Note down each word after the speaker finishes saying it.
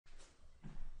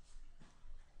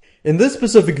In this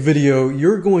specific video,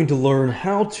 you're going to learn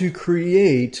how to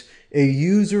create a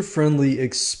user-friendly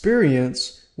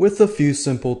experience with a few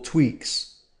simple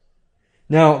tweaks.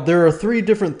 Now, there are three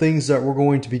different things that we're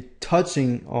going to be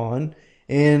touching on,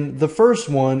 and the first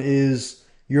one is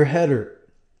your header.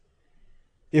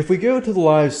 If we go to the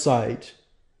live site,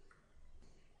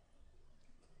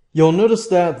 you'll notice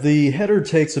that the header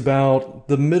takes about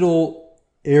the middle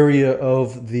area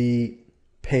of the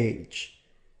page.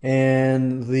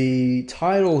 And the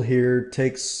title here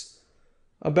takes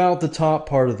about the top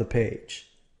part of the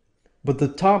page. But the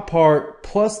top part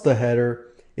plus the header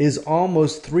is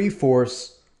almost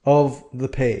 3/4 of the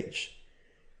page.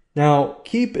 Now,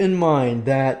 keep in mind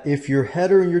that if your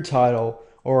header and your title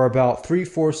are about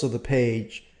 3/4 of the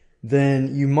page,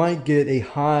 then you might get a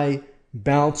high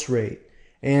bounce rate.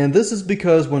 And this is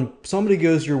because when somebody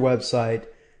goes to your website,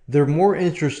 they're more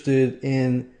interested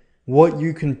in what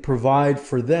you can provide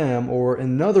for them, or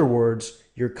in other words,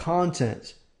 your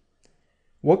content.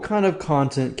 What kind of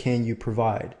content can you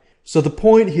provide? So the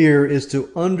point here is to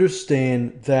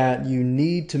understand that you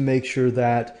need to make sure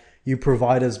that you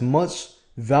provide as much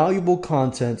valuable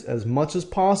content as much as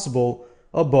possible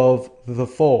above the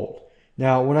fold.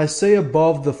 Now, when I say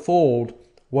above the fold,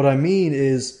 what I mean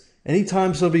is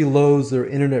anytime somebody loads their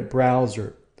internet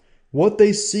browser, what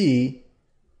they see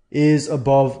is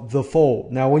above the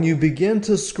fold. Now, when you begin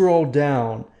to scroll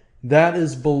down, that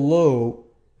is below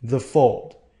the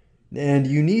fold. And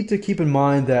you need to keep in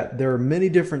mind that there are many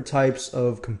different types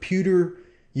of computer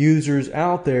users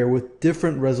out there with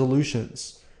different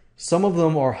resolutions. Some of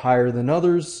them are higher than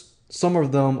others. Some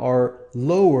of them are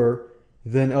lower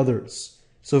than others.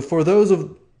 So for those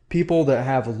of people that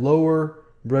have lower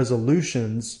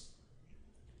resolutions,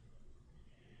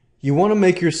 you want to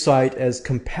make your site as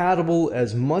compatible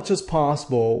as much as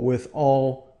possible with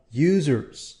all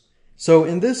users. So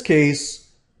in this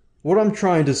case, what I'm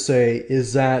trying to say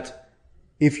is that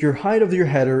if your height of your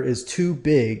header is too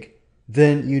big,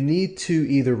 then you need to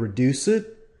either reduce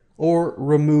it or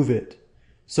remove it.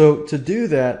 So to do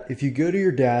that, if you go to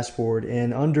your dashboard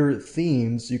and under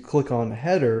themes, you click on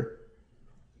header,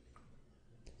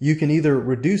 you can either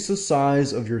reduce the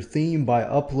size of your theme by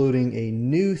uploading a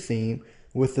new theme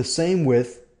with the same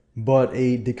width but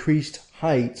a decreased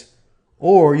height,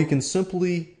 or you can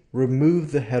simply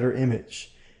remove the header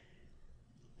image.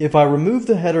 If I remove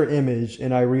the header image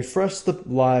and I refresh the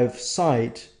live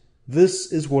site, this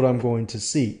is what I'm going to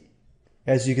see.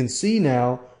 As you can see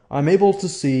now, I'm able to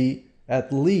see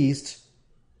at least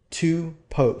 2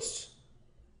 posts.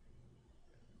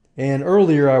 And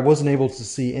earlier I wasn't able to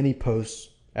see any posts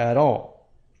at all.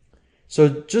 So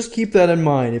just keep that in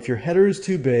mind. If your header is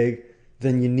too big,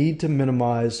 then you need to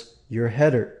minimize your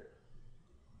header.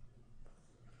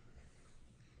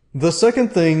 The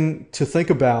second thing to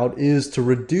think about is to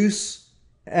reduce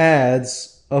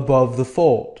ads above the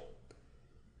fold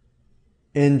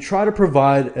and try to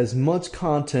provide as much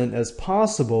content as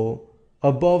possible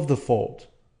above the fold.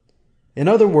 In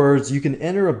other words, you can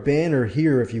enter a banner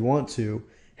here if you want to.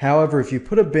 However, if you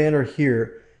put a banner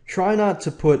here, try not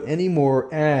to put any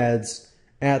more ads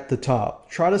at the top.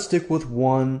 Try to stick with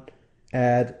one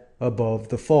ad above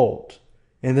the fold,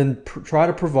 and then try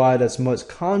to provide as much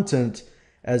content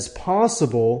as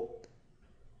possible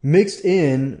mixed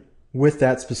in with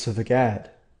that specific ad.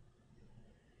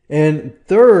 And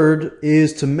third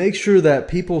is to make sure that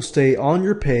people stay on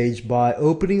your page by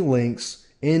opening links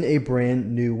in a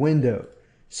brand new window.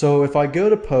 So if I go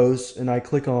to posts and I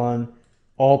click on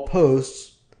all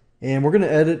posts, and we're going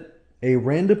to edit a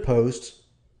random post.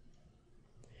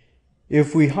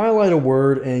 If we highlight a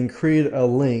word and create a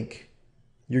link,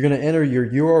 you're going to enter your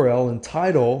URL and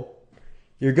title.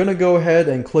 You're going to go ahead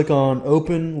and click on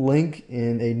open link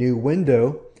in a new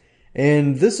window.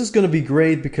 And this is going to be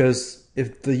great because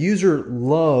if the user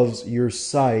loves your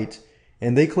site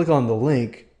and they click on the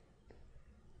link,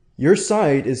 your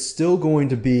site is still going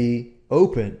to be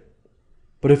open.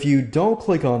 But if you don't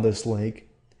click on this link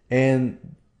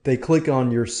and they click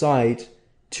on your site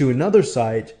to another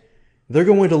site, they're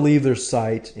going to leave their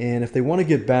site, and if they want to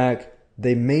get back,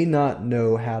 they may not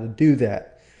know how to do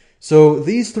that. So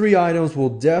these three items will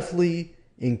definitely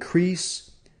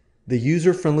increase the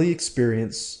user-friendly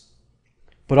experience,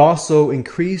 but also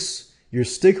increase your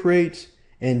stick rate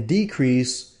and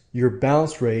decrease your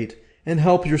bounce rate and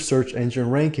help your search engine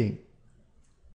ranking.